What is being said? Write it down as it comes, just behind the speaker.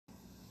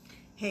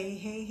Hey,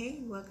 hey,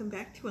 hey, welcome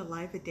back to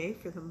Alive a Day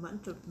for the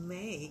month of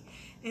May.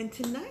 And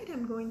tonight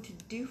I'm going to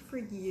do for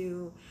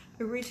you,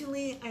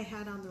 originally I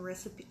had on the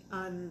recipe,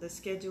 on the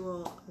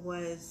schedule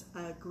was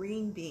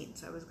green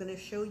beans. I was going to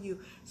show you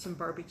some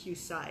barbecue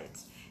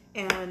sides.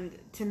 And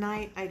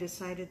tonight I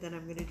decided that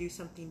I'm going to do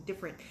something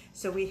different.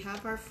 So we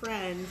have our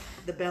friend,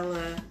 the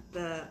Bella,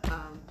 the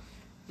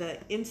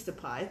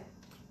Instapot,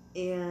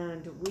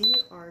 and we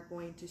are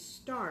going to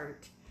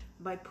start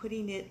by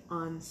putting it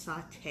on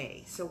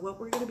saute. So what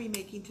we're going to be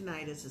making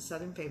tonight is a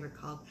southern favorite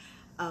called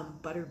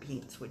butter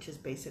beans, which is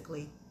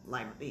basically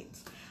lima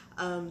beans.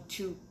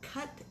 To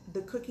cut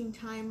the cooking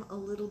time a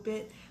little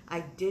bit,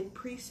 I did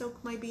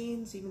pre-soak my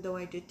beans, even though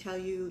I did tell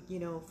you,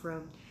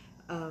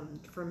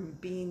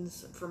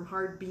 from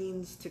hard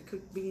beans to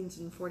cooked beans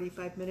in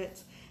 45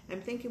 minutes.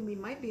 I'm thinking we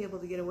might be able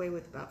to get away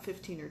with about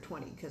 15 or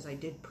 20 because I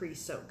did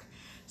pre-soak.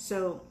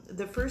 So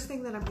the first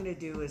thing that I'm going to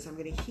do is I'm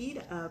going to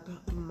heat up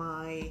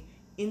my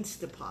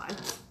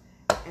Instapot,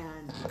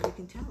 and you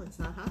can tell it's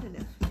not hot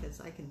enough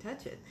because I can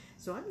touch it.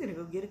 So I'm going to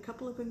go get a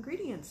couple of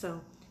ingredients.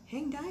 So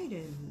hang tight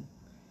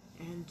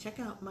and check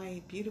out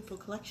my beautiful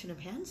collection of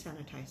hand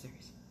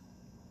sanitizers.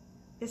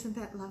 Isn't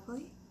that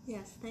lovely?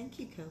 Yes, thank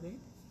you, COVID.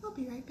 I'll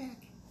be right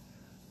back.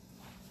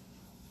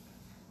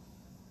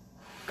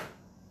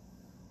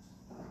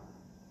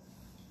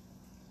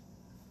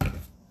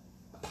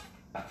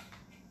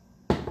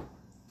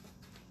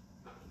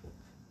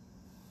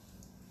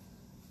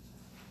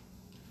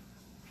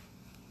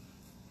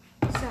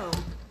 So,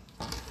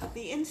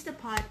 the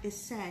Instapot is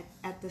set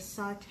at the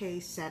saute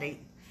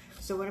setting.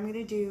 So what I'm going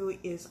to do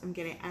is I'm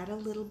going to add a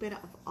little bit of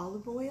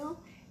olive oil,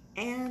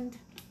 and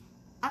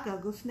I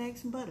gotta go snag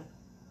some butter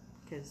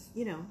because,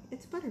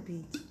 it's butter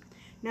beans.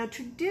 Now,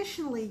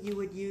 traditionally, you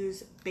would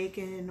use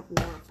bacon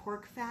or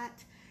pork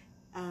fat.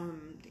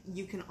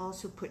 You can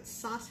also put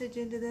sausage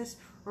into this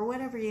or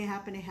whatever you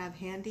happen to have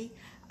handy.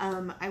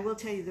 I will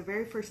tell you, the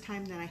very first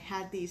time that I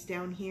had these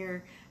down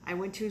here, I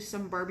went to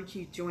some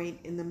barbecue joint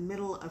in the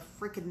middle of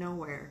frickin'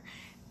 nowhere,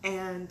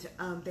 and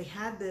they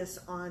had this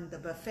on the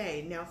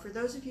buffet. Now, for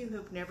those of you who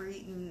have never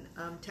eaten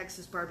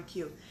Texas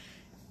barbecue,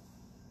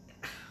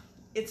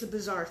 it's a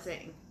bizarre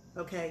thing,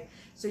 okay?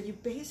 So you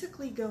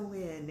basically go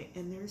in,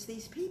 and there's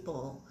these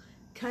people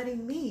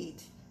cutting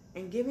meat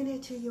and giving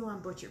it to you on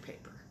butcher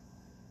paper.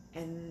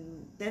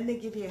 And then they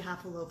give you a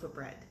half a loaf of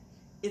bread.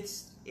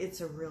 It's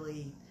a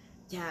really,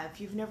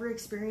 if you've never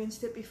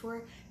experienced it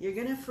before, you're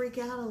gonna freak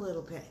out a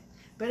little bit.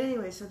 But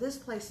anyway, so this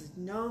place is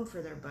known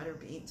for their butter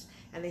beans,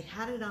 and they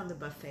had it on the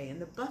buffet.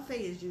 And the buffet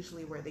is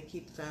usually where they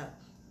keep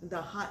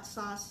the hot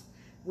sauce,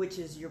 which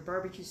is your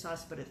barbecue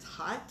sauce, but it's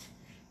hot.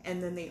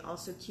 And then they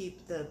also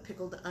keep the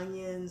pickled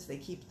onions, they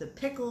keep the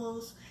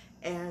pickles,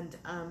 and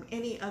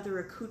any other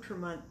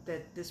accoutrement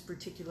that this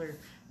particular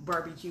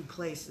barbecue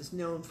place is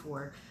known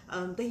for.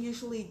 They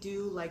usually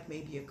do like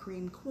maybe a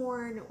creamed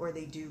corn, or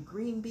they do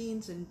green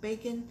beans and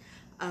bacon.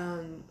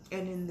 And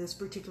in this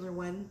particular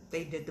one,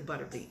 they did the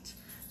butter beans.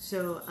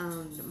 So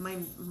I'm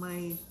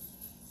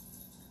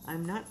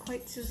not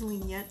quite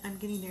sizzling yet. I'm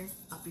getting there.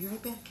 I'll be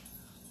right back.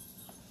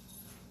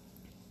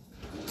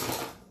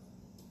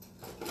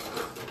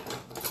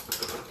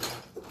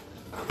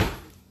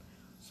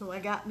 So I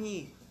got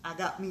me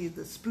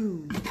the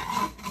spoon. So,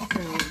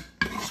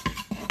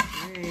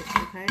 alright,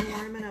 so kind of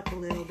warming up a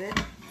little bit.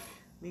 Let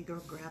me go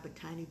grab a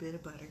tiny bit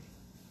of butter.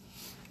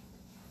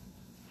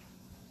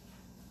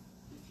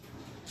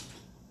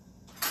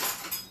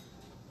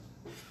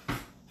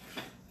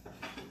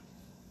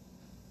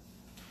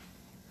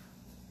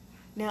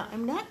 Now,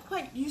 I'm not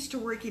quite used to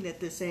working at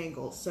this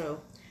angle,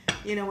 so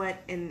you know what,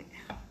 and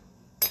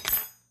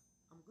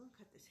I'm going to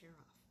cut this hair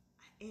off.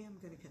 I am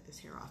going to cut this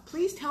hair off.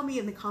 Please tell me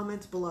in the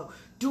comments below,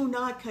 do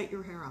not cut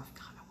your hair off.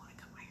 God, I want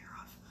to cut my hair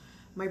off.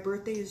 My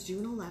birthday is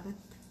June 11th,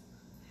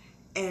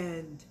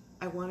 and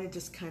I want to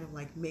just kind of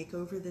like make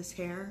over this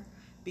hair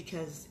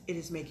because it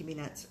is making me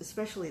nuts,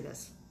 especially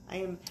this.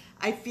 I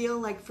feel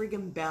like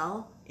friggin'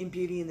 Belle in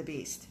Beauty and the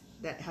Beast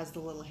that has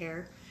the little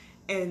hair,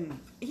 and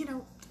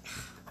anyways.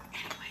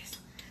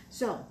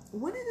 So,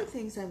 one of the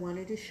things I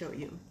wanted to show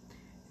you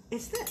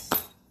is this.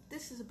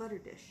 This is a butter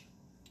dish.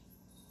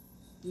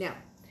 Now,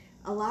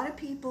 a lot of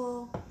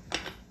people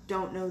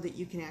don't know that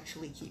you can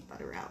actually keep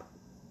butter out.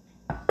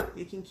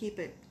 You can keep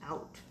it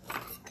out,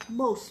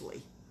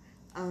 mostly.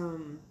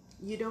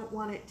 You don't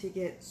want it to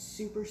get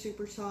super,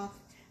 super soft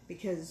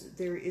because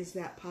there is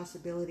that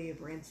possibility of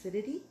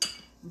rancidity,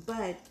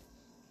 but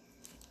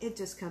it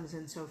just comes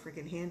in so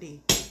freaking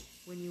handy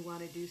when you want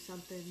to do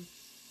something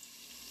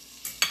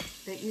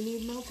that you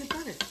need melted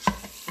butter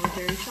or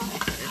very soft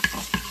butter.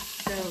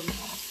 So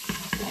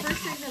the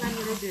first thing that I'm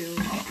going to do,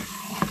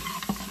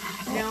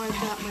 now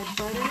I've got my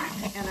butter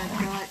and I've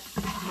got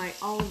my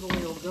olive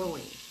oil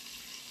going.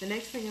 The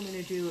next thing I'm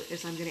going to do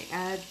is I'm going to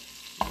add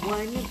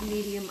one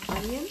medium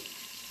onion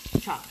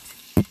chopped.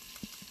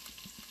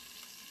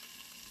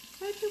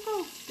 Where'd you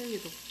go? There you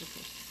go.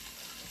 Okay.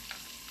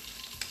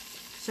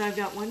 So I've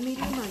got one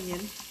medium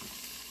onion,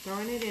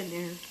 throwing it in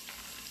there.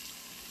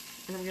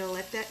 And I'm going to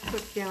let that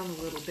cook down a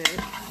little bit.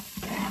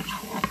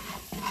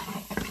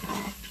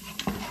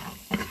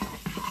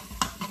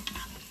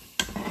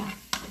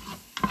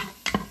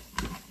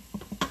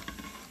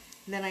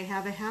 Then I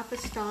have a half a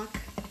stalk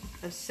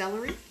of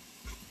celery,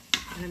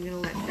 and I'm going to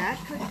let that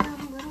cook down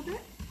a little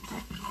bit,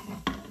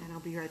 and I'll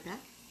be right back.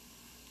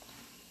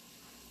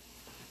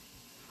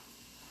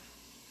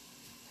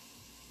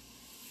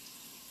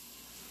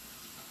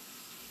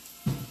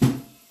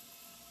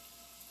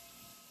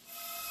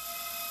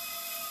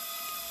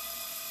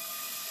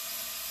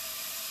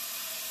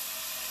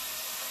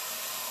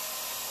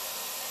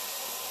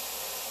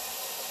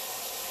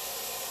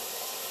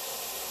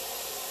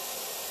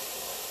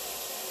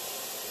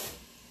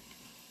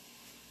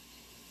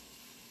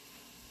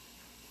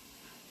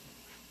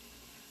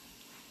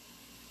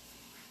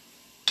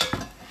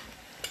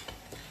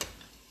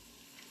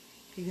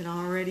 You can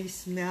already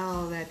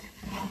smell that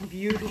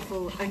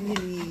beautiful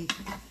oniony.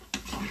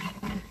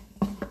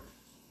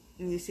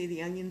 And you see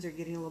the onions are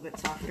getting a little bit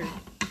softer.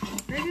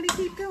 We're going to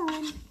keep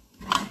going.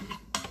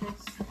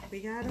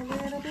 We got a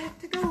little bit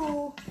to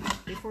go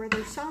before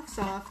they're soft.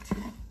 So,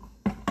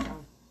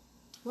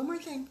 one more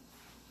thing.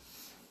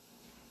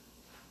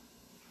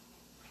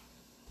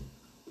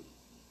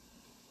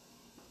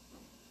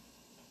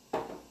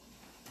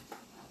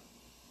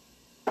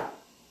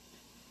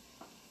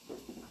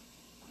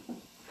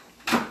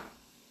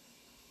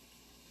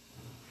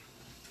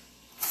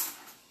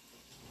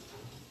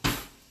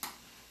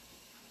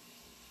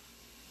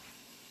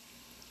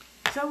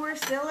 So we're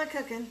still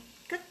cooking.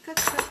 Cook.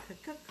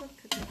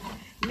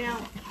 Now,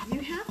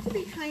 you have to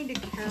be kind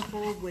of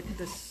careful with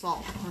the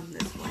salt on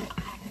this one,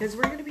 because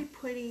we're going to be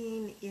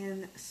putting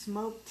in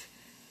smoked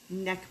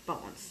neck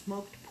bones,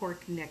 smoked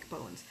pork neck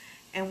bones.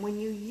 And when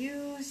you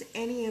use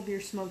any of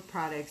your smoked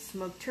products,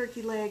 smoked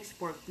turkey legs,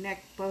 smoked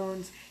neck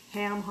bones,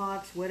 ham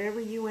hocks,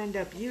 whatever you end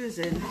up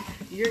using,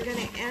 you're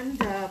going to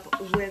end up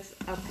with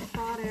a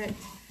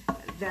product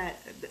that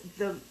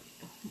the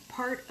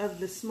part of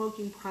the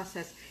smoking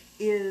process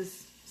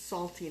is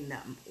salting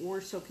them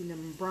or soaking them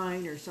in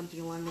brine or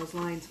something along those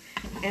lines.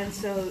 And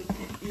so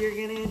you're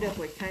going to end up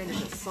with kind of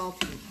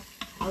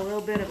a little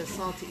bit of a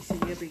salty. So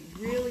you have to be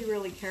really,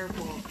 really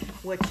careful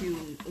what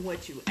you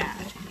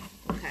add.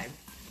 Okay,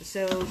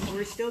 so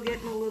we're still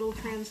getting a little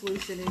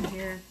translucent in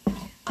here.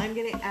 I'm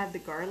going to add the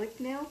garlic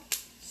now.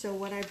 So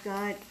what I've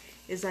got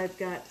is I've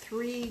got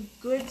 3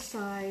 good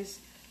size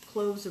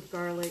cloves of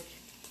garlic,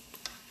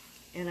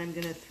 and I'm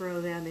going to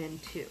throw them in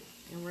too.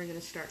 And we're going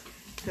to start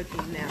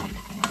cooking now.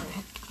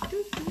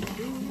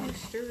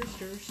 Stir.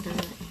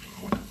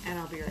 And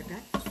I'll be right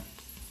back.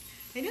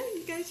 I know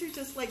you guys are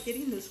just like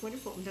getting this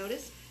wonderful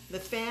notice. The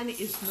fan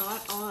is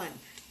not on.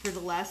 For the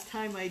last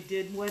time I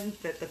did one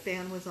that the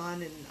fan was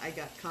on, and I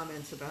got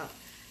comments about,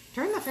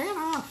 turn the fan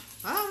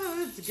off.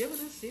 It's giving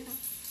us,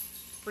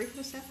 freaking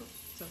us out.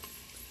 So,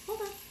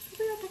 hold on. I'll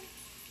be right back.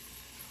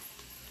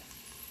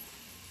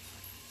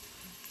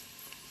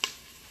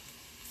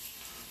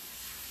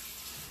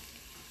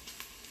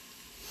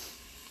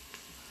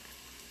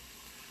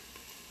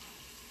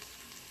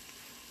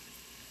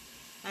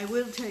 I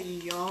will tell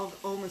you, y'all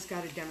almost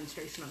got a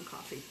demonstration on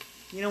coffee.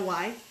 You know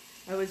why?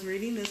 I was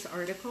reading this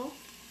article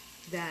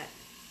that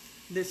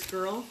this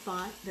girl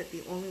thought that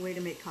the only way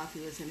to make coffee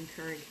was in a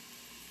Keurig.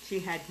 She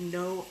had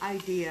no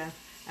idea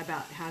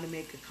about how to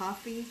make a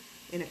coffee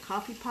in a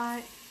coffee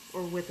pot,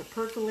 or with a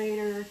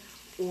percolator,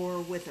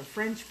 or with a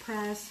French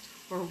press,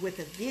 or with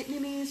a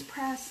Vietnamese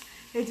press.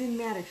 It didn't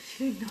matter.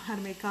 She didn't know how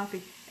to make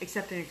coffee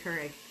except in a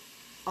Keurig.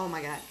 Oh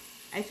my God.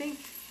 I think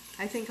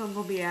I'm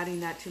going to be adding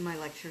that to my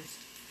lectures.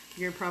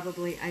 You're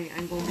probably,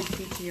 I'm going to be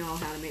teaching you all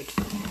how to make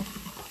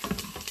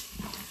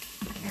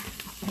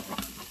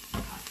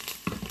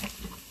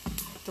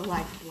the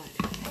lifeblood.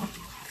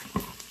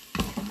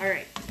 All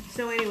right,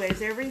 so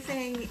anyways,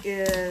 everything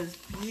is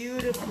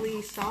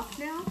beautifully soft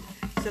now.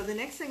 So the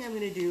next thing I'm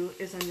going to do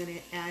is I'm going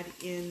to add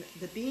in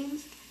the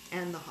beans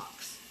and the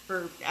hocks,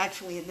 or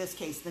actually in this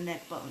case, the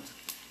neck bones.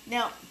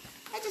 Now,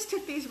 I just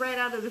took these right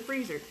out of the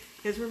freezer,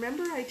 because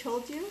remember I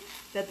told you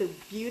that the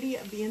beauty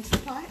of the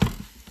Instapot,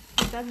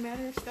 it doesn't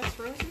matter if stuff's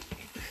frozen.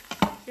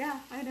 Yeah,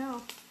 I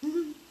know.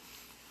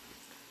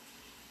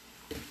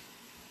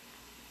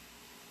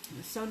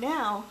 So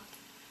now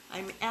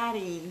I'm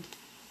adding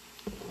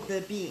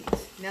the beans.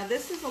 Now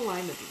this is a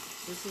lima bean.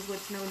 This is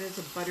what's known as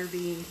a butter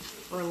bean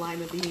or a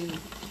lima bean.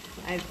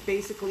 I've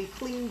basically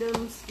cleaned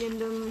them, skinned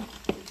them,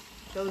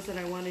 those that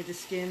I wanted to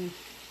skin.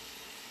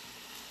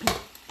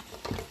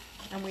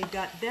 And we've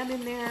got them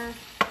in there.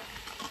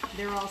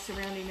 They're all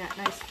surrounding that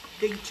nice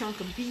big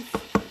chunk of beef,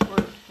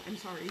 or I'm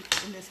sorry,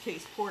 in this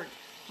case, pork.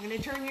 I'm going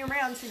to turn you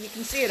around so you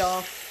can see it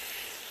all.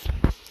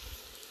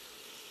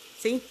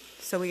 See?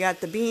 So we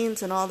got the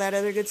beans and all that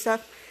other good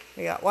stuff.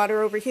 We got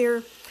water over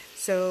here.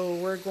 So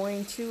we're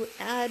going to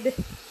add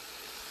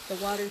the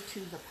water to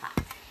the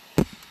pot.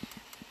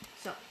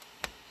 So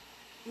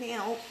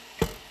now,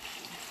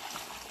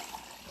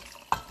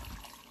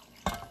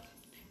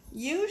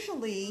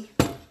 usually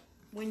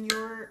when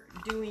you're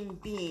doing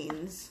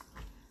beans,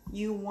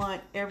 you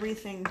want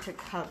everything to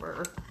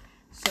cover.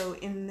 So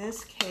in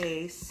this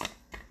case,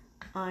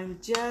 I'm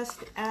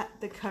just at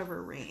the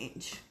cover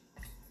range.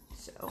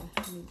 So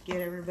let me get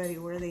everybody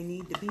where they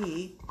need to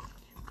be.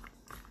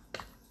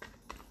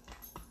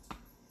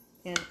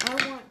 And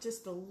I want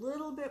just a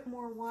little bit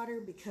more water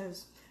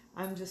because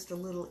I'm just a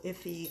little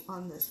iffy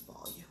on this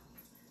volume.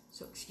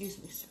 So excuse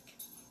me a second.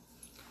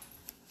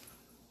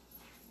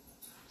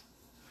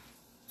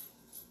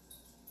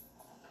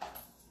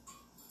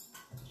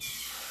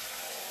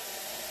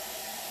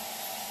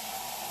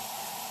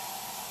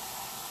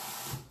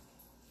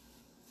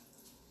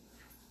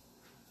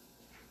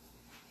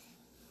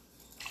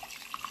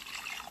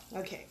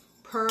 Okay,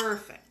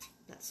 perfect.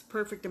 That's the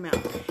perfect amount.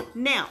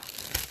 Now,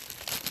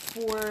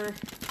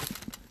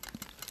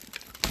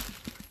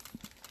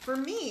 for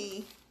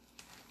me,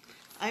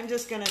 I'm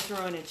just gonna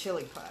throw in a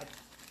chili pod.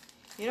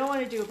 You don't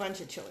want to do a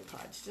bunch of chili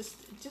pods. Just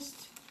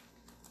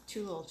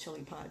 2 little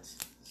chili pods.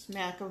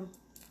 Smack them,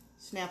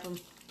 snap them,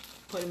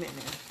 put them in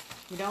there.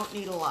 You don't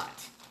need a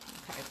lot.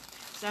 Okay.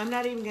 So I'm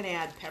not even gonna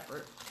add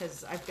pepper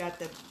because I've got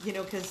the,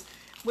 because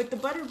with the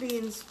butter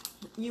beans,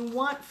 you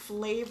want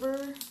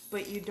flavor,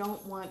 but you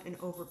don't want an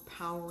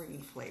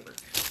overpowering flavor.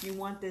 You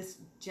want this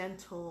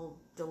gentle,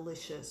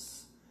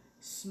 delicious,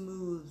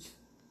 smooth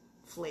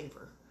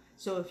flavor.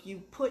 So if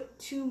you put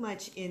too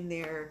much in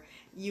there,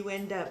 you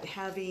end up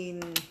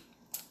having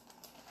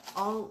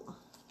all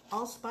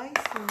spice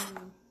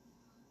and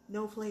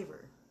no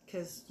flavor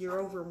because you're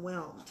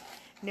overwhelmed.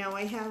 Now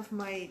I have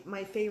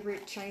my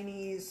favorite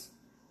Chinese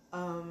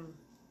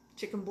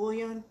chicken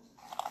bouillon.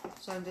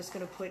 So I'm just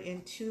going to put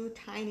in 2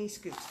 tiny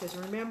scoops because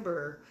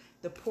remember,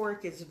 the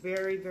pork is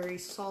very, very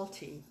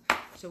salty.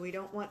 So we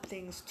don't want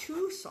things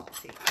too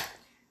salty.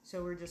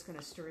 So we're just going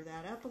to stir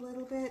that up a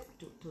little bit.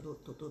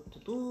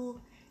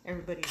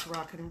 Everybody's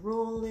rocking and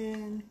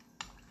rolling.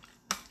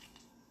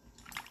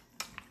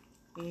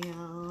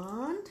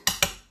 And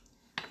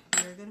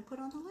we're going to put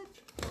on the lid.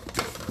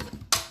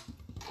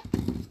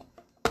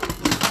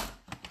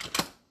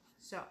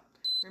 So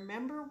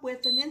remember,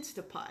 with an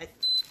Instapot,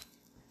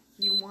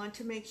 you want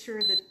to make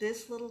sure that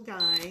this little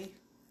guy,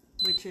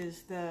 which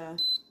is the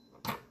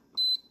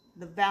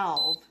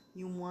valve,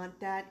 you want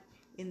that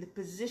in the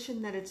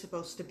position that it's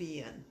supposed to be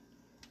in.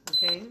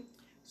 Okay?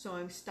 So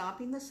I'm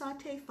stopping the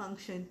saute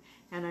function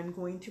and I'm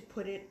going to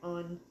put it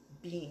on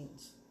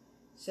beans.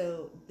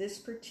 So this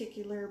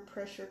particular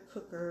pressure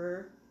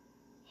cooker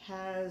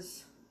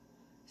has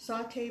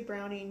saute,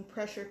 browning,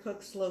 pressure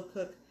cook, slow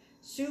cook,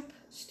 soup,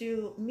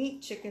 stew,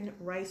 meat, chicken,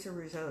 rice, or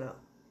risotto.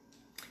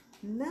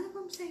 None of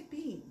them say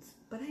beans,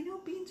 but I know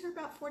beans are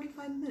about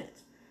 45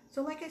 minutes.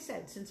 So like I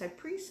said, since I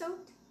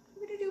pre-soaked,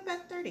 I'm going to do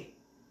about 30.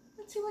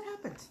 Let's see what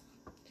happens.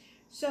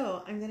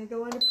 So I'm going to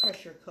go on to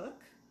pressure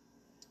cook,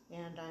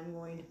 and I'm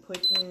going to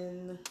put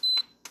in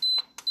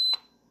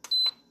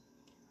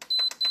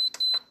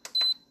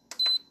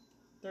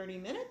 30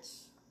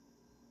 minutes,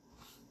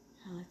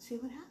 and let's see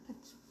what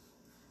happens.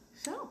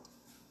 So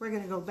we're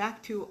going to go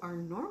back to our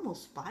normal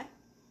spot,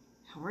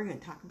 and we're going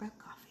to talk about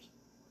coffee.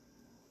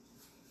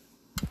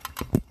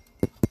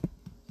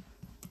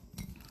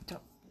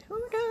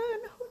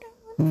 Hold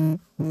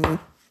on.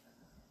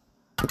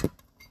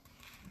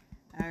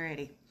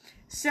 Alrighty.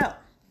 So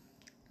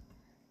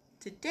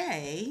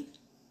today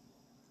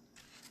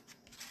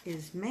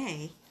is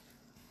May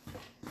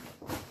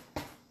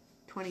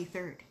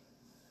 23rd.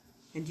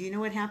 And do you know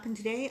what happened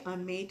today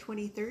on May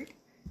 23rd,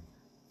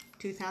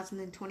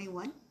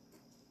 2021?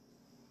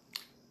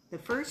 The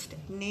first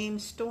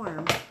named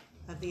storm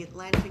of the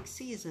Atlantic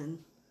season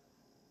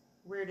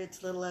reared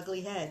its little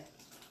ugly head.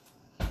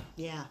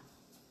 Yeah.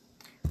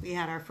 We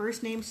had our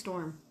first named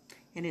storm,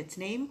 and its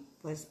name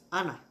was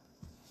Ana.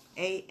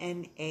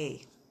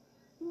 A-N-A.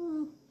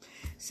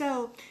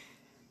 So,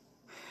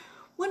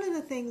 one of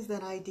the things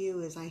that I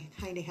do is I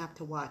kind of have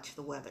to watch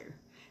the weather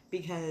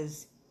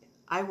because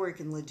I work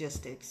in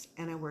logistics,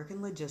 and I work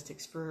in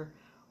logistics for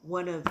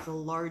one of the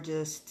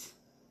largest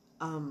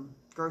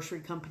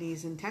grocery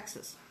companies in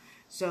Texas.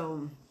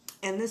 So,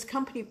 and this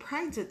company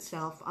prides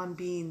itself on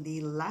being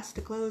the last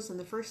to close and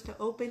the first to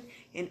open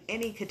in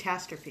any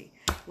catastrophe.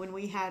 When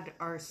we had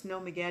our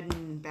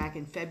Snowmageddon back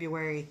in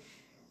February,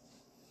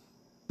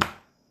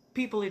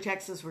 people in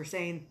Texas were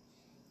saying,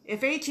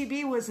 if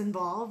HEB was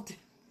involved,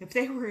 if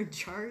they were in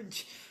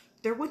charge,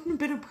 there wouldn't have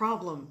been a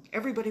problem.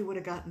 Everybody would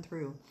have gotten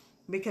through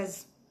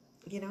because,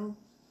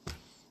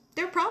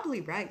 they're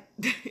probably right.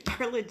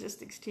 Our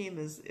logistics team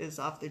is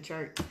off the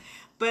chart.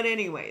 But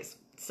anyways,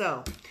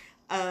 so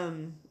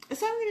I'm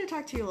going to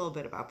talk to you a little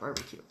bit about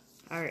barbecue.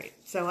 All right.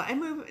 So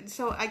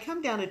I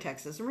come down to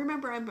Texas, and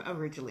remember, I'm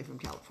originally from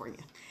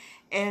California.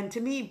 And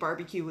to me,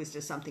 barbecue was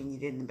just something you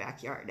did in the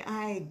backyard.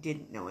 I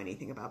didn't know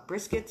anything about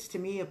briskets. To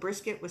me, a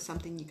brisket was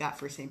something you got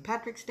for St.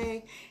 Patrick's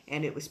Day,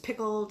 and it was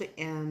pickled,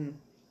 and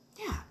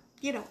yeah,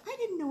 I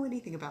didn't know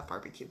anything about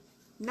barbecue.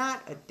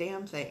 Not a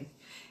damn thing.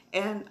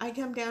 And I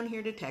come down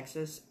here to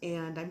Texas,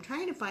 and I'm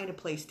trying to find a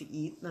place to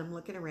eat, and I'm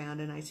looking around,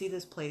 and I see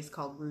this place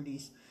called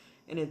Rudy's,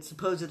 and it's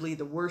supposedly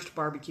the worst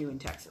barbecue in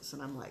Texas,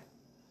 and I'm like,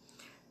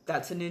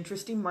 that's an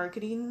interesting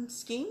marketing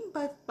scheme,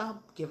 but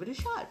I'll give it a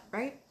shot,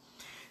 right?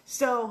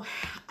 So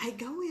I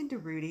go into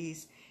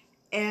Rudy's,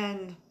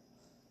 and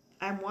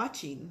I'm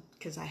watching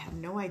because I have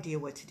no idea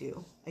what to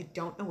do. I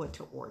don't know what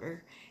to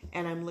order.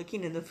 And I'm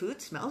looking and the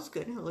food smells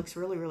good and it looks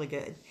really, really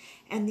good.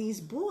 And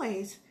these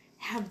boys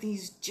have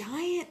these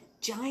giant,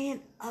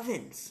 giant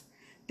ovens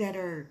that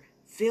are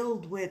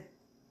filled with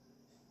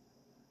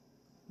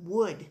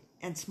wood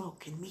and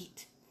smoke and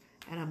meat.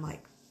 And I'm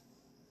like,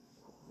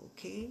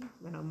 okay.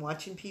 And I'm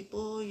watching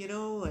people, you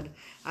know, and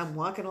I'm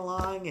walking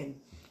along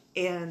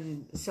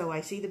and so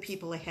I see the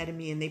people ahead of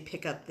me and they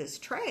pick up this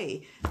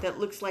tray that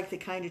looks like the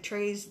kind of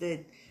trays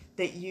that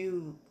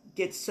you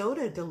get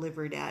soda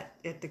delivered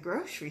at the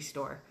grocery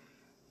store.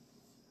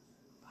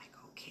 I'm like,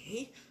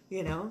 okay,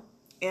 you know.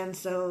 And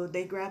so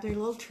they grab their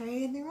little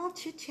tray and they're all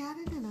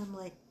chit-chatting and I'm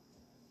like,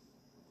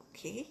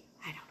 okay,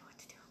 I don't know what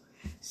to do.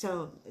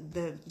 So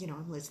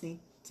I'm listening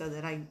so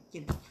that I,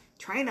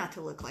 try not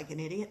to look like an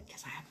idiot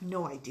because I have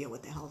no idea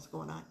what the hell is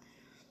going on.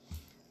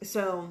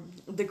 So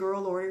the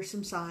girl orders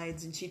some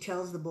sides and she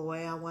tells the boy,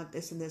 I want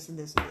this and this and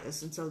this and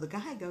this. And so the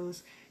guy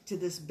goes to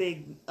this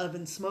big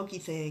oven smoky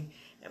thing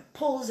and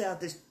pulls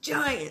out this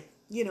giant,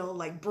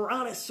 like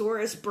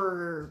brontosaurus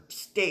burger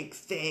steak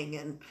thing.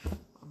 And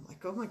I'm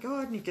like, oh my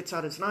God. And he gets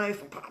out his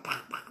knife and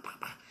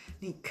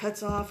he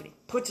cuts off and he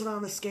puts it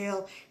on the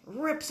scale,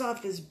 rips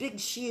off this big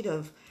sheet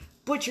of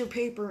butcher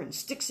paper and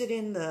sticks it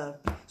in the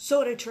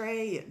soda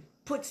tray and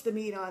puts the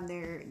meat on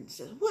there and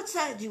says, what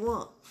side do you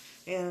want?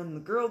 And the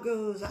girl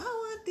goes, I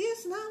want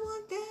this and I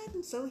want that.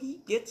 And so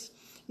he gets,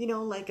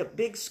 like a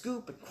big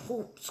scoop and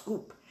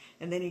scoop.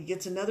 And then he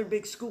gets another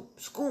big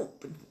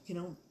scoop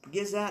and,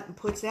 gives that and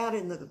puts that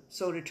in the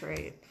soda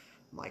tray.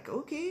 I'm like,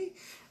 okay.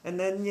 And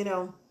then,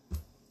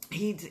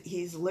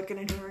 he's looking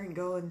at her and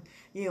going,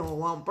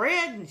 want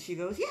bread? And she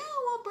goes, yeah, I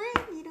want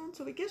bread. And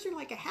so he gives her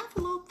like a half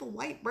a loaf of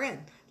white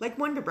bread, like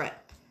Wonder Bread.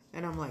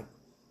 And I'm like,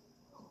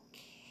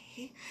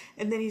 okay.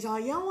 And then he's all,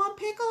 you don't want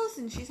pickles?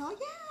 And she's all, yeah,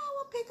 I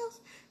want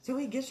pickles. So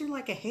he gives her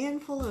like a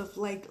handful of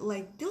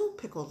like dill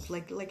pickles,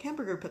 like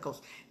hamburger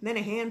pickles. And then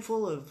a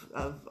handful of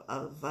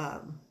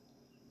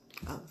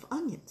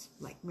onions,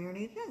 like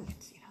marinated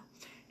onions,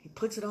 He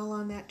puts it all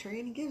on that tray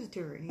and he gives it to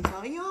her. And he's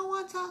all, you all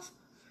want sauce?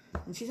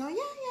 And she's all,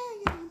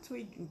 yeah. And so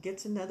he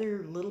gets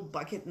another little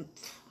bucket and,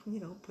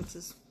 puts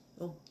this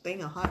little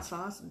thing of hot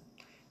sauce and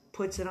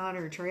puts it on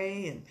her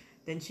tray. And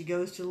then she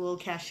goes to the little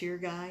cashier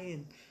guy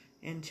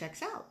and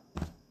checks out.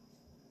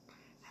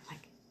 I'm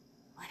like,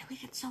 why do we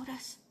get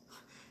sodas?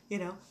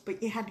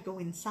 But you had to go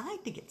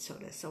inside to get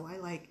soda. So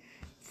I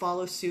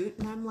follow suit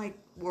and I'm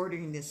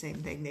ordering the same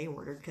thing they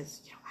ordered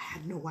because, I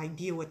had no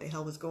idea what the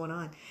hell was going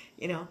on,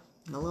 And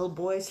the little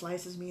boy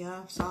slices me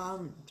off,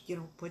 some,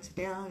 puts it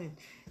down and,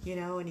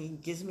 and he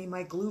gives me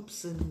my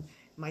gloops and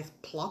my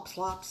plop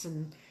slops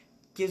and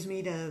gives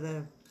me to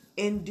the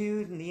end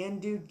dude and the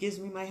end dude gives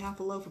me my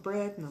half a loaf of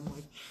bread and I'm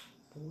like,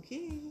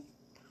 okay,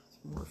 that's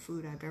more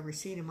food I've ever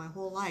seen in my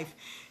whole life,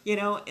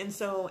 and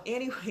so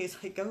anyways,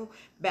 I go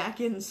back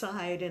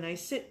inside and I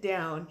sit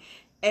down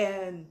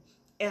and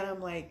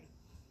I'm like,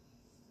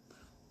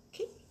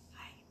 okay,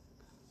 I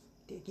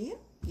dig in,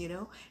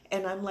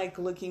 and I'm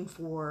looking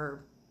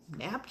for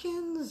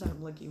napkins,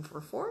 I'm looking for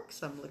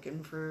forks, I'm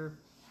looking for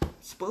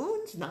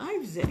spoons,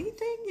 knives,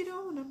 anything,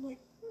 and I'm like,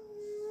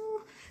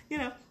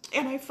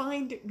 and I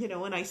find,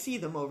 and I see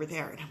them over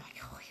there, and I'm like,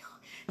 oh,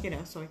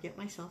 yeah, so I get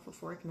myself a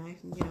fork,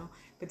 knife, and,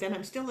 but then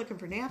I'm still looking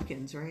for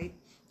napkins, right?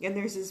 And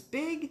there's this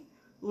big,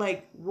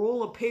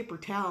 roll of paper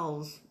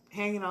towels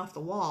hanging off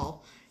the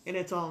wall, and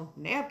it's all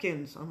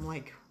napkins. I'm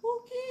like,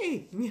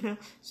 okay,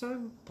 so I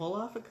pull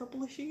off a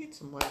couple of sheets.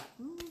 I'm like,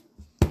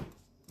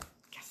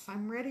 guess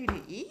I'm ready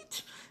to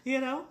eat,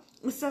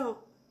 So,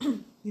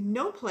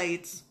 no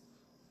plates.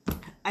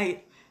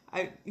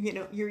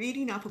 You're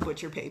eating off of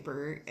butcher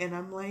paper, and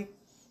I'm like,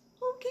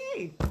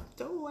 okay,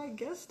 so I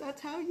guess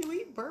that's how you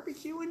eat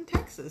barbecue in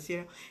Texas,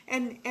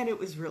 and it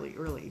was really,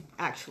 really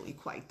actually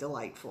quite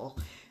delightful.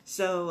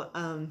 So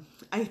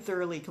I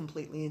thoroughly,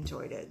 completely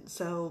enjoyed it.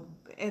 So,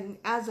 and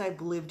as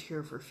I've lived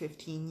here for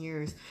 15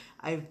 years,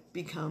 I've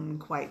become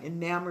quite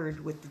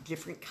enamored with the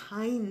different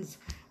kinds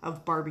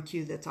of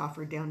barbecue that's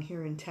offered down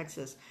here in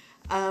Texas.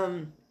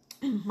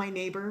 My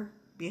neighbor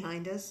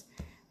behind us,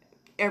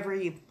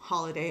 every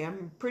holiday,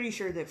 I'm pretty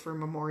sure that for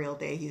Memorial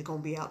Day, he's going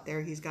to be out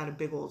there. He's got a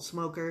big old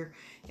smoker,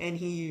 and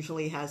he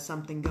usually has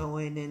something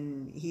going,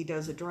 and he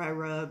does a dry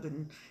rub,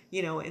 and,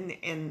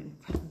 and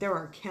there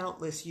are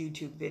countless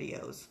YouTube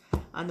videos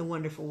on the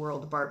wonderful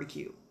world of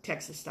barbecue,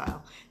 Texas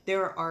style.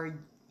 There are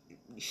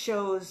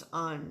shows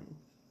on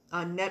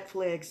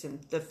Netflix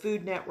and the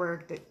Food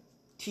Network that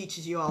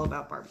teaches you all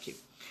about barbecue.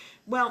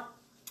 Well,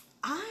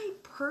 I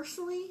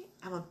personally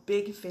am a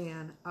big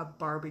fan of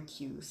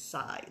barbecue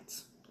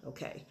sides.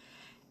 Okay.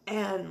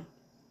 And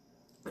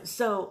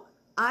so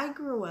I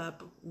grew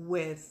up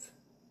with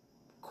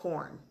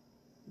corn,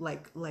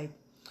 like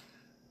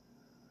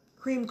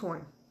cream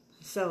corn.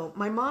 So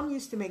my mom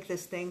used to make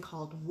this thing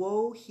called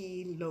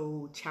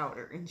wo-he-lo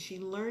chowder, and she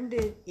learned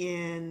it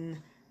in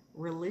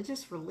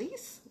religious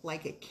release,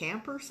 like at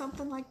camp or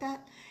something like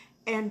that.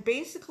 And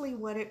basically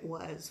what it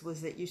was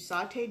that you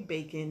sauteed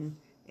bacon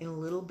and a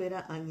little bit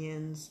of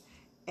onions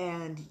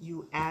and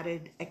you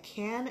added a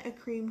can of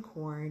cream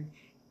corn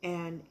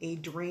and a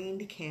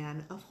drained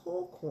can of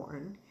whole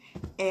corn,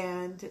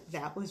 and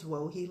that was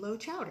wohelo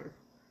chowder.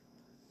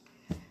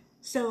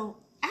 So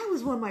that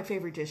was one of my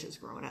favorite dishes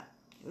growing up.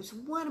 It was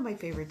one of my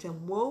favorites,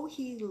 and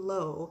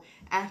wohelo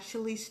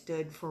actually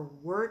stood for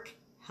work,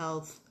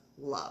 health,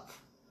 love.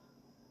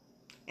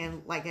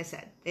 And like I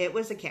said, it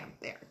was a camp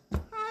there.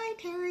 Hi,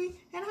 Terry,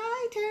 and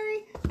hi,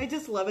 Terry. I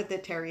just love it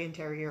that Terry and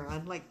Terry are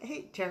on. Like,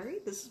 hey, Terry,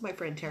 this is my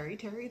friend Terry.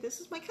 Terry, this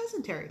is my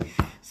cousin Terry.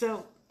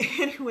 So,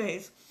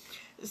 anyways,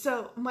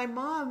 so my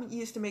mom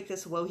used to make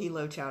this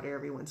wohelo chowder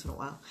every once in a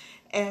while,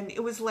 and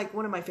it was like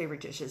one of my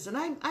favorite dishes. And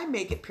I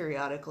make it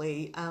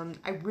periodically.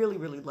 I really,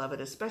 really love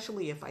it,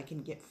 especially if I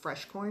can get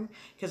fresh corn,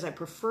 because I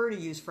prefer to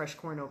use fresh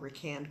corn over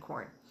canned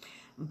corn.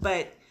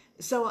 But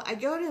so I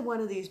go to one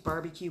of these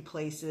barbecue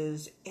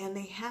places, and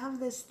they have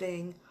this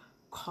thing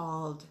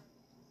called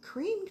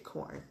creamed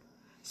corn.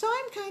 So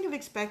I'm kind of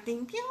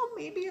expecting,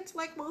 maybe it's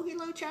like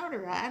wohelo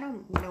chowder. I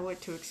don't know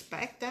what to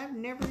expect. I've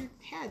never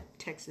had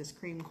Texas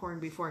creamed corn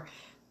before.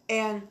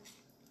 And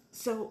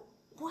so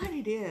what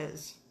it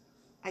is,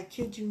 I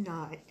kid you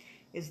not,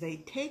 is they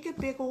take a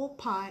big old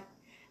pot,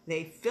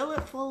 they fill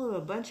it full of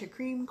a bunch of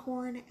cream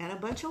corn and a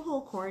bunch of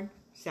whole corn,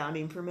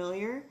 sounding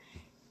familiar,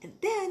 and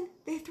then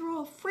they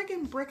throw a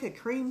friggin' brick of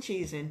cream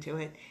cheese into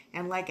it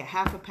and like a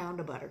half a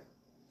pound of butter.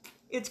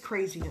 It's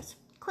craziness.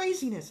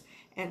 Craziness.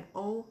 And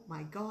oh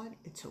my God,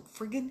 it's so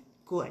friggin'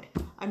 good.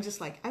 I'm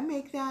just like, I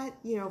make that,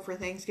 for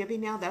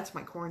Thanksgiving now. That's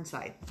my corn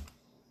side.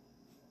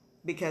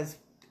 Because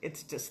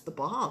it's just the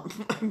bomb.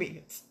 I mean,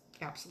 it's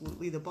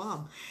absolutely the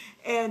bomb.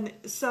 And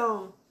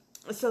so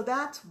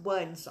that's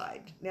one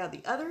side. Now,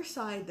 the other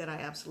side that I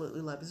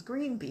absolutely love is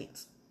green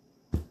beans.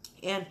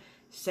 And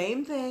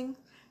same thing.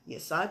 You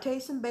saute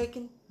some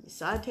bacon, you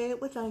saute it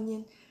with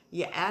onion,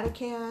 you add a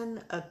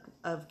can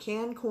of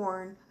canned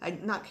corn,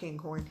 not canned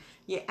corn,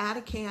 you add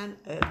a can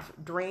of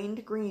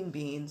drained green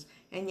beans,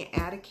 and you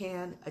add a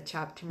can of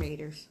chopped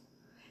tomatoes.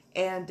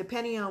 And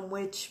depending on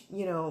which,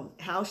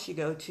 house you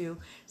go to,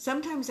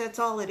 sometimes that's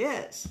all it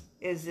is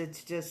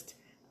it's just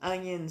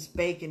onions,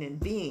 bacon, and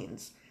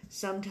beans.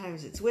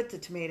 Sometimes it's with the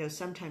tomatoes,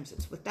 sometimes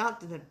it's without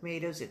the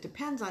tomatoes. It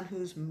depends on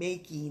who's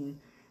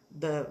making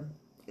the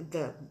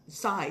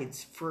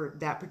sides for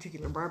that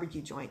particular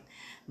barbecue joint.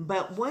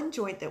 But one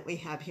joint that we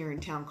have here in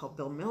town called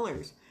Bill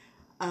Miller's,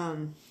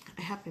 I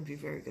happen to be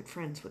very good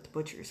friends with the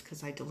butchers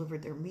because I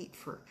delivered their meat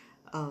for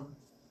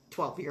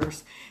 12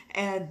 years.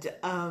 And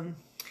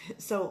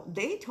so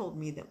they told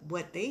me that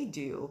what they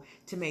do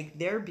to make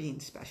their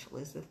beans special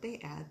is that they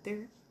add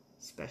their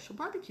special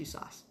barbecue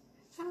sauce.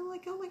 And I'm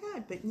like, oh my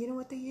God, but you know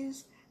what they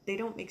use? They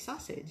don't make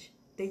sausage.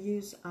 They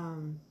use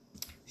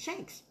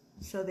shanks.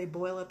 So they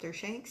boil up their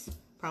shanks,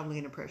 probably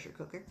in a pressure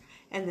cooker,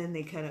 and then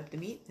they cut up the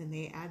meat and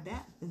they add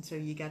that. And so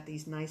you got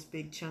these nice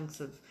big chunks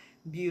of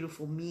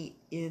beautiful meat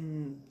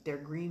in their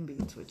green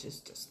beans, which is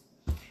just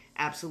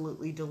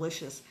absolutely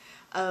delicious.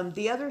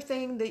 The other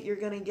thing that you're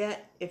going to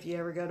get if you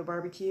ever go to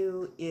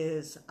barbecue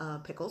is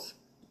pickles.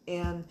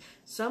 And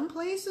some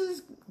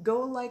places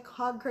go like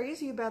hog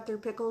crazy about their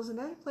pickles, and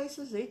other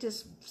places they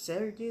just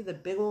serve you the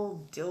big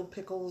old dill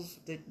pickles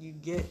that you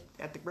get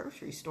at the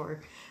grocery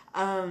store.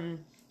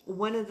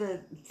 One of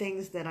the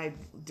things that I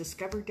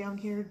discovered down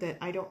here that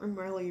I don't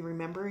really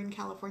remember in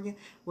California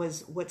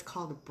was what's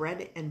called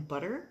bread and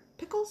butter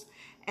pickles,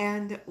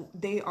 and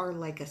they are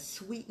like a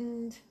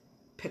sweetened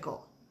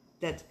pickle.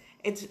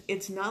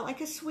 It's not like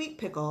a sweet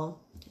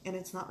pickle, and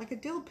it's not like a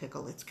dill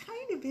pickle. It's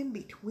kind of in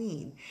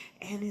between,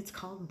 and it's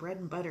called bread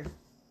and butter.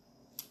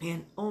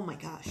 And oh my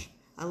gosh,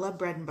 I love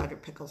bread and butter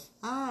pickles.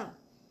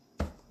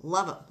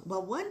 Love them.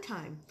 Well, one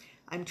time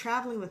I'm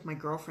traveling with my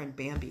girlfriend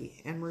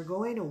Bambi, and we're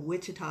going to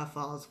Wichita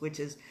Falls, which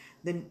is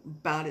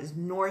about as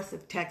north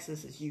of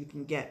Texas as you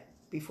can get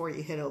before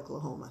you hit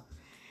Oklahoma.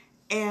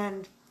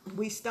 And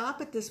we stop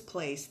at this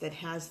place that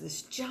has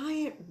this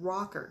giant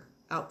rocker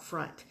out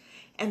front.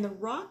 And the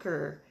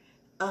rocker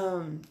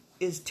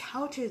is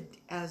touted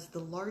as the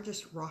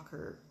largest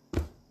rocker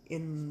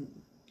in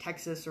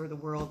Texas or the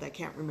world. I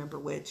can't remember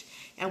which.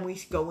 And we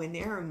go in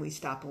there and we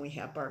stop and we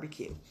have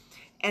barbecue.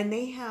 And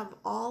they have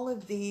all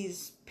of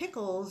these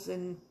pickles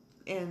and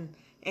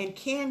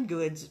canned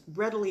goods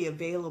readily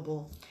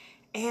available.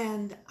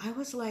 And I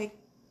was like,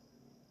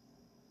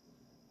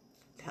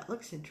 that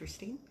looks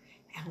interesting.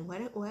 And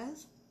what it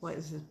was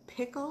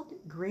pickled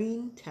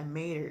green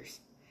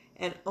tomatoes.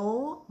 And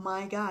oh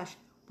my gosh,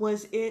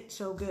 was it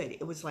so good.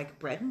 It was like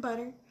bread and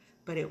butter,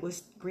 but it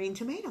was green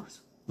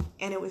tomatoes.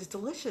 And it was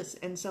delicious.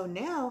 And so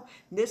now,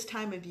 this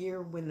time of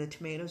year when the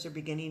tomatoes are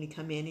beginning to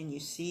come in and you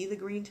see the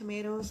green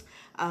tomatoes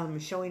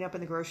showing up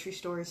in the grocery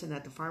stores and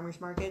at the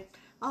farmer's market,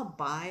 I'll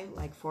buy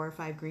like 4 or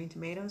 5 green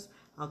tomatoes.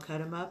 I'll cut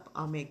them up.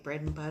 I'll make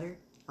bread and butter.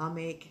 I'll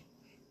make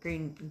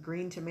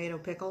green tomato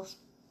pickles.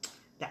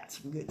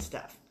 That's some good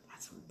stuff.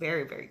 That's some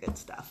very, very good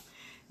stuff.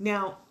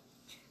 Now,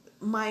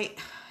 my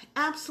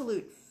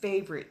absolute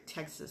favorite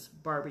Texas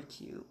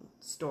barbecue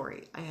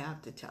story, I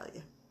have to tell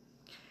you.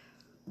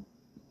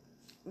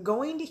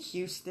 Going to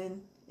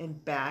Houston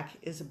and back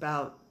is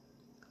about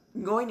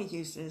going to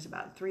Houston is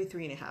about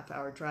 3.5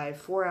 hour drive,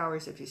 4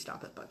 hours if you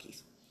stop at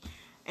Buc-ee's.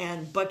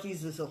 And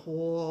Buc-ee's is a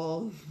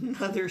whole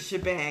other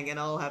shebang, and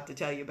I'll have to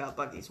tell you about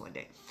Buc-ee's one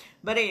day.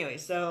 But anyway,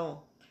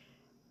 so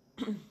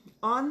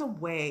on the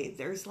way,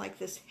 there's like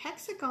this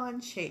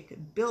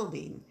hexagon-shaped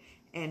building,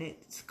 and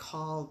it's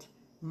called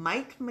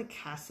Mike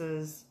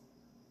Micassa's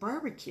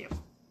Barbecue.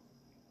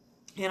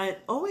 And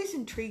it always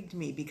intrigued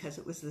me because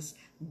it was this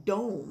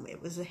dome. It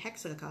was a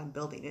hexagon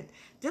building. It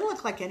didn't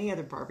look like any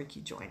other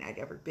barbecue joint I'd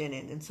ever been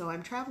in. And so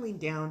I'm traveling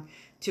down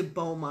to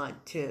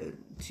Beaumont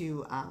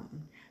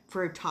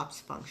for a Tops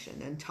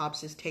function. And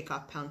Tops is Take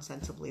Off Pound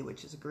Sensibly,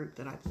 which is a group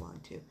that I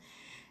belong to.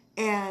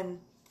 And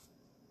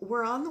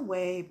we're on the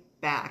way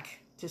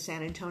back to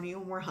San Antonio,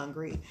 and we're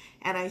hungry.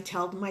 And I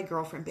tell my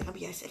girlfriend,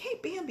 Bambi, I said, hey,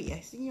 Bambi, I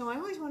said, I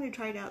always wanted to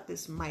try out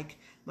this Mike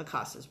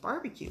Micassa's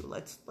barbecue.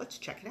 Let's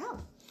check it out.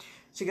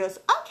 She goes,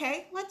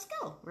 okay, let's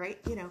go, right?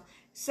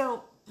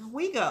 So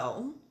we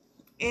go,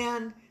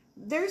 and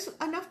there's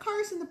enough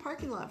cars in the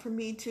parking lot for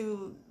me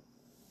to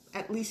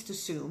at least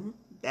assume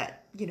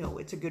that,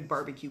 it's a good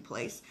barbecue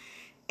place.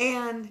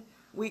 And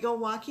we go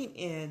walking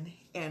in,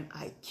 and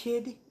I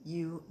kid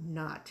you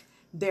not,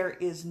 there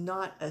is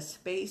not a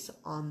space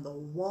on the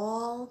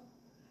wall,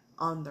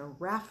 on the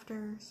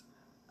rafters,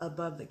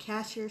 above the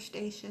cashier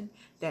station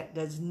that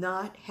does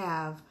not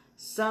have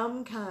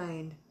some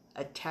kind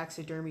of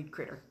taxidermied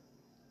critter.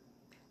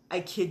 I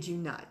kid you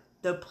not.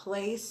 The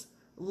place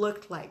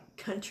looked like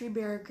Country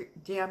Bear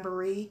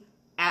Jamboree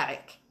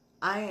attic.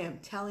 I am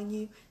telling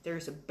you,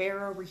 there's a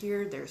bear over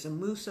here, there's a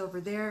moose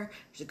over there,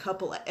 there's a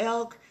couple of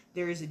elk,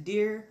 there's a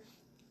deer.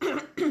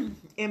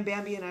 And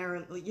Bambi and I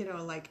are,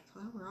 like,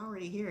 well, we're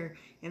already here,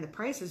 and the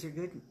prices are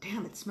good.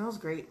 Damn, it smells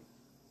great.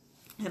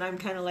 And I'm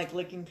kind of like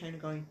looking, kind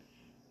of going,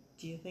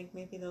 do you think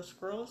maybe those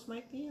squirrels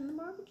might be in the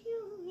barbecue?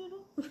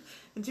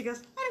 And she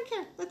goes, I don't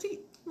care, let's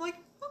eat. I'm like,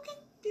 okay.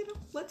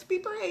 Let's be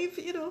brave,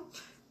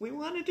 we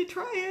wanted to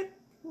try it,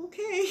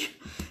 okay,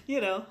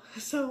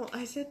 so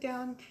I sit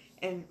down,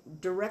 and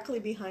directly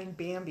behind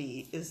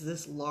Bambi is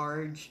this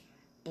large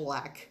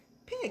black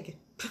pig,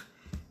 and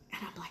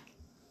I'm like,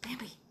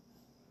 Bambi,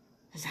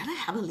 is that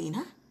a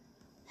javelina?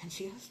 And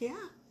she goes,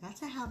 yeah,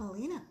 that's a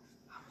javelina.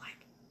 I'm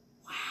like,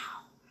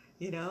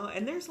 wow,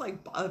 and there's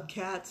like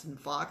bobcats and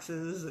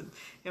foxes,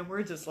 and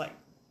we're just like,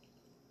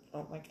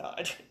 oh my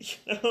God,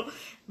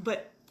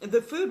 but the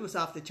food was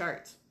off the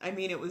charts. I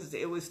mean, it was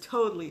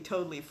totally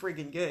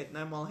friggin' good. And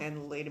I'm all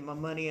handling my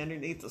money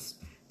underneath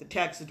the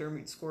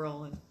taxidermied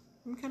squirrel, and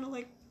I'm kind of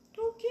like,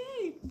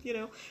 okay,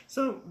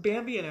 So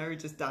Bambi and I are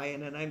just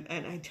dying, and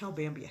I tell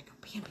Bambi, I go,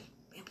 Bambi,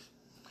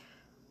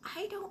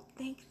 I don't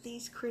think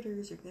these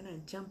critters are gonna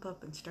jump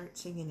up and start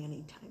singing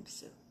anytime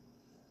soon.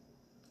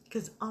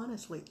 Because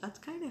honestly, that's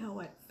kind of how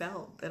I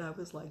felt that I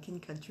was like in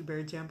Country Bear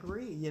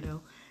Jamboree,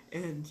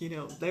 And,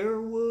 there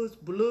was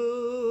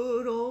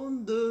blood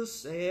on the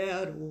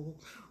saddle.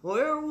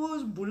 There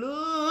was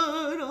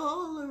blood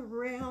all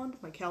around.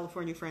 My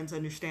California friends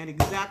understand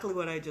exactly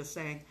what I just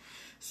sang.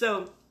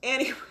 So,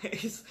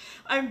 anyways,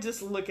 I'm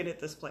just looking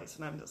at this place,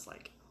 and I'm just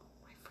like,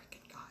 oh my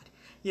freaking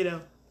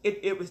God.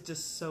 It was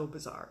just so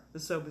bizarre. It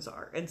was so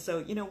bizarre. And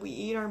so, we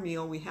eat our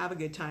meal. We have a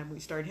good time. We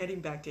start heading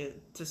back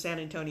to San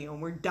Antonio,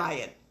 and we're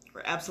dying.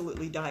 We're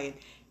absolutely dying.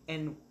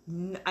 And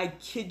I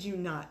kid you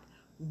not,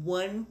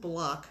 1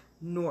 block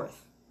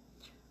north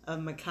of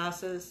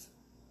Micassa's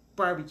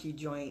barbecue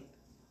joint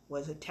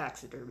was a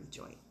taxidermy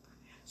joint.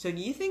 So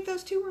do you think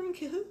those two were in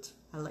cahoots?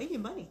 I lay you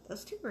money.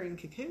 Those two were in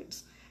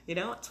cahoots.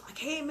 It's like,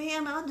 hey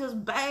man, I'll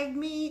just bag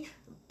me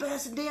the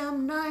best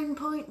damn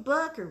 9-point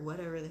buck or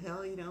whatever the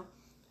hell, I don't know.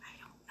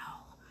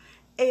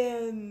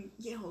 And,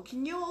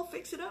 can you all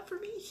fix it up for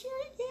me? Sure,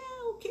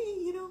 yeah,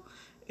 okay,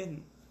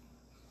 And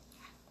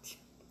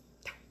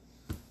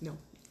no.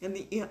 And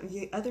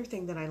the other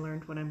thing that I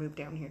learned when I moved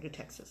down here to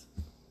Texas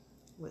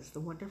was the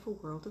wonderful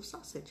world of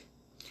sausage.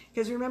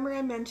 Because remember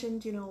I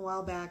mentioned, a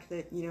while back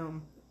that,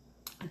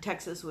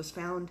 Texas was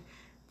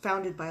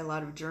founded by a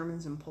lot of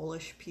Germans and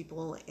Polish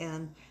people,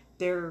 and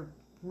they're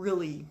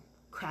really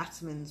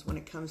craftsmen when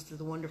it comes to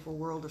the wonderful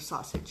world of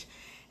sausage.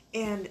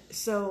 And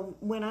so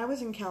when I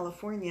was in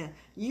California,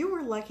 you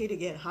were lucky to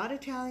get hot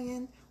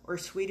Italian or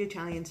sweet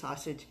Italian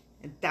sausage,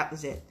 and that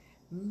was it.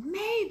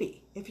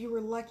 Maybe, if you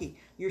were lucky,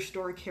 your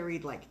store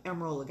carried like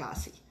Emerald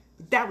Lagasse.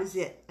 But that was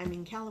it. I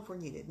mean,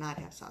 California did not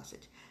have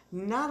sausage.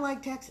 Not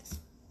like Texas.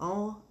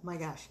 Oh my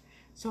gosh.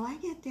 So I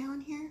get down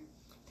here,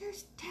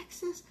 there's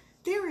Texas.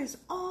 There is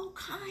all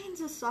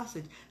kinds of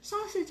sausage.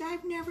 Sausage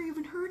I've never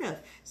even heard of.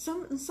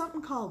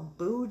 Something called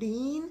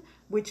boudin,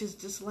 which is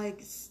just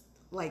like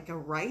a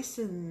rice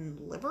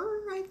and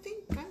liver, I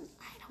think. I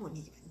don't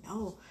even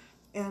know.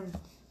 And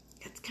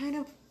it's kind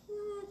of,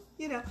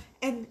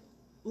 and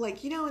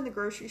like, in the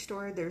grocery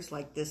store, there's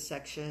like this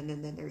section,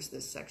 and then there's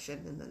this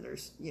section, and then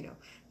there's,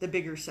 the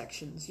bigger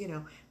sections,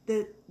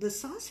 The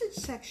sausage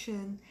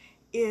section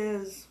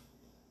is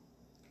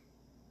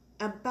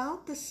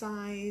about the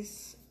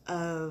size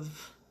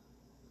of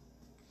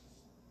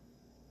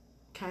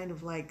kind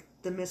of like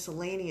the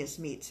miscellaneous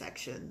meat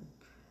section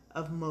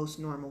of most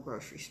normal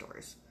grocery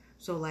stores.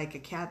 So like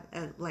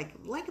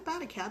like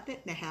about a cabinet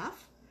and a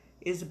half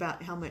is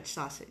about how much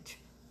sausage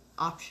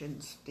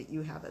options that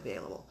you have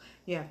available.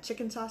 You have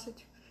chicken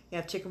sausage, you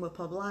have chicken with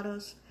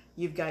poblanos,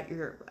 you've got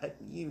your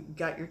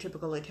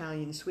typical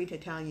Italian, sweet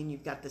Italian,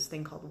 you've got this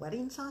thing called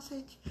wedding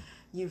sausage,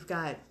 you've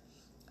got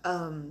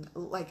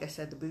like I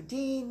said, the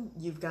boudin,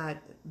 you've got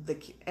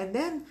and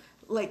then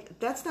like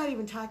that's not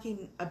even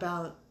talking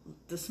about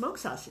the smoked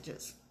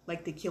sausages,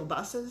 like the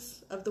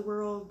kielbasa's of the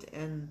world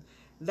and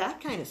that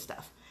kind of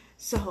stuff.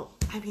 So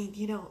I mean,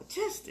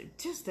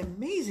 just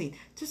amazing,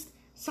 just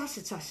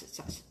sausage,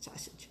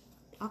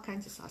 all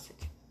kinds of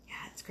sausage. Yeah,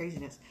 it's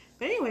craziness.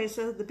 But anyway,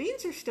 so the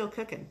beans are still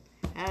cooking,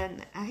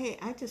 and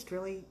I just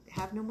really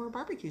have no more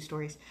barbecue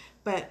stories.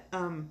 But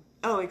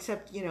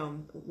except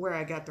where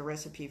I got the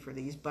recipe for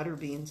these butter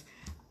beans,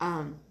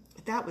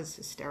 that was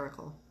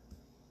hysterical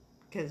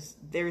because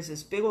there's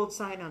this big old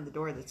sign on the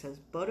door that says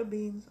butter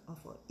beans are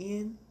for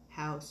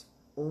in-house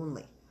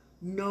only,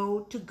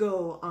 no to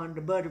go on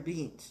the butter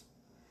beans.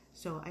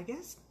 So I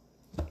guess,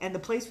 and the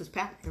place was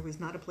packed. There was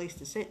not a place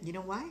to sit. You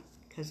know why?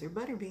 Because their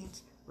butter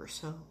beans were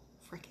so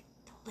freaking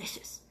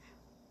delicious.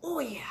 Oh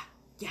yeah,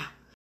 yeah.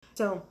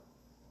 So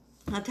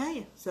I'll tell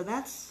you. So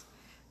that's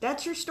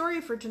your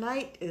story for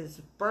tonight.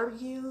 Is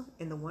barbecue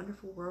in the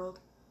wonderful world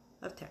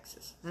of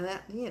Texas. And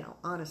that,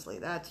 honestly,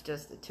 that's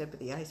just the tip of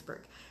the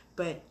iceberg.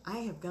 But I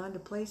have gone to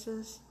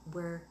places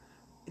where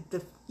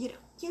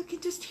you can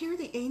just hear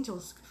the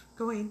angels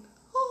going,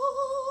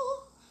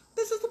 "Oh,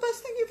 this is the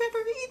best thing you've ever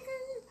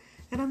eaten."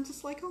 And I'm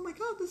just like, "Oh my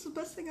God, this is the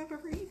best thing I've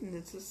ever eaten."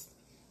 It's just,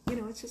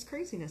 it's just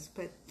craziness.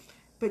 But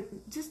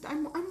just,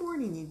 I'm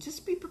warning you,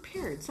 just be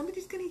prepared.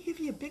 Somebody's going to give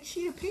you a big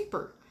sheet of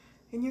paper,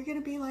 and you're going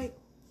to be like,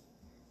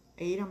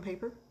 "I eat on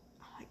paper?"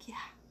 I'm like,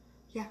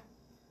 yeah.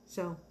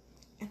 So,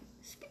 and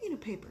speaking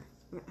of paper,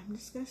 I'm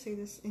just going to say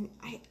this, and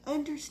I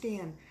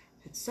understand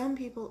that some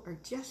people are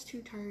just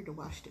too tired to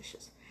wash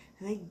dishes,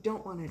 and they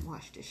don't want to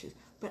wash dishes.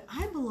 But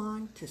I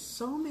belong to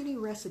so many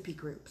recipe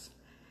groups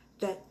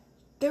that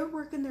they're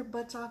working their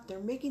butts off, they're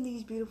making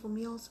these beautiful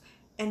meals,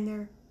 and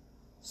they're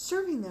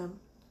serving them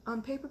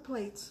on paper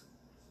plates,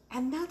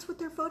 and that's what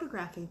they're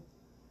photographing.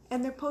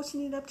 And they're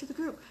posting it up to the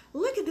group.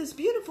 "Look at this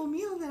beautiful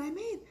meal that I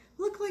made.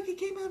 Look like it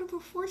came out of a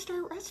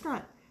 4-star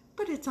restaurant,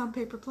 but it's on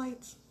paper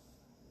plates."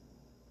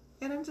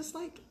 And I'm just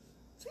like,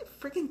 does it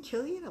freaking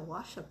kill you to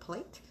wash a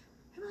plate?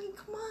 I mean,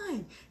 come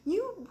on.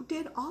 You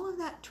did all of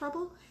that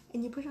trouble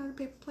and you put it on a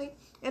paper plate.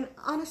 And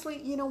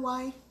honestly, you know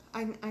why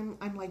I'm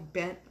like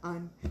bent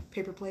on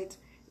paper plates?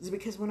 Is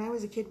because when I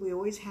was a kid, we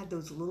always had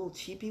those little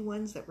cheapy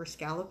ones that were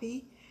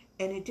scallopy,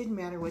 and it didn't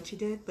matter what you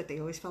did, but they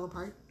always fell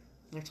apart.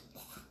 And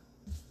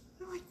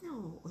I'm like,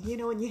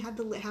 no, and you had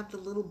to have the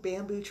little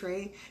bamboo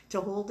tray to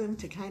hold them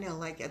to kind of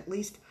like at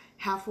least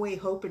halfway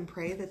hope and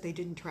pray that they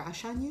didn't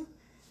trash on you,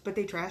 but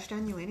they trashed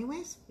on you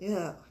anyways.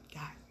 Yeah,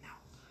 God,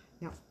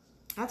 no.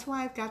 That's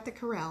why I've got the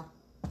Corral.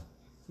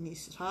 And you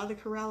saw the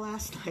Corral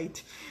last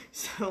night.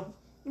 So,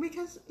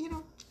 because, I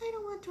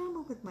don't want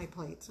drama with my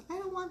plates. I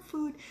don't want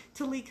food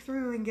to leak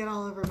through and get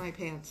all over my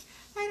pants.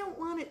 I don't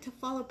want it to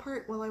fall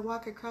apart while I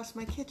walk across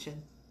my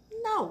kitchen.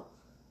 No.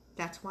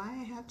 That's why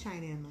I have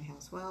china in my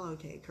house. Well,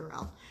 okay,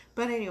 Corral.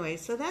 But anyway,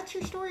 so that's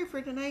your story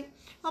for tonight.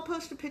 I'll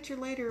post a picture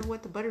later of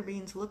what the butter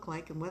beans look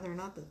like and whether or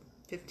not the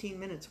 15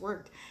 minutes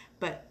worked.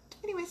 But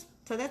anyways,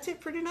 so that's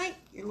it for tonight.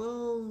 Your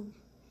little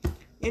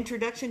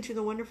introduction to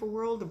the wonderful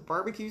world of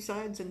barbecue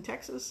sides in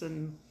Texas,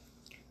 and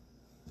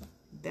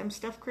them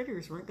stuffed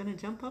critters weren't going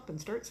to jump up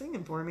and start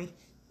singing for me.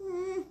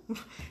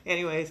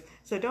 Anyways,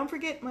 so don't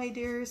forget, my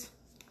dears,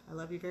 I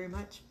love you very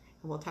much,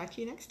 and we'll talk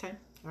to you next time.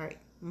 All right,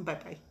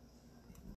 bye-bye.